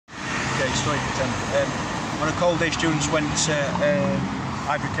story for 10. On a cold day, students went to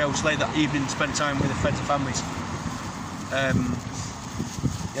Ivory Coast late that evening, spent time with their friends and families.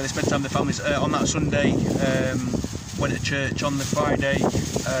 They spent time with their families. On that Sunday, went to church. On the Friday,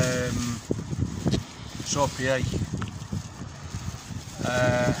 saw PA.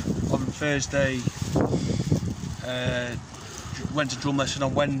 On Thursday, went to drum lesson.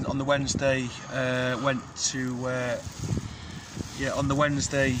 On the Wednesday, went to on the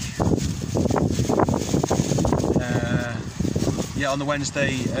Wednesday. On the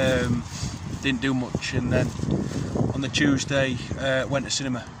Wednesday, didn't do much, and then on the Tuesday, went to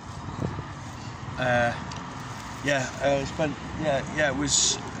cinema. It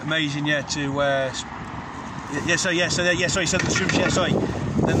was amazing. Then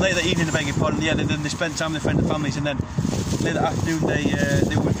later that evening, I beg your pardon. Then they spent time with their friends and families, and then later that afternoon they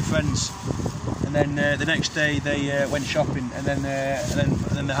were with their friends, and then the next day they went shopping, and then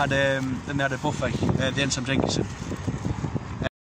they had a buffet at the Jenkinson.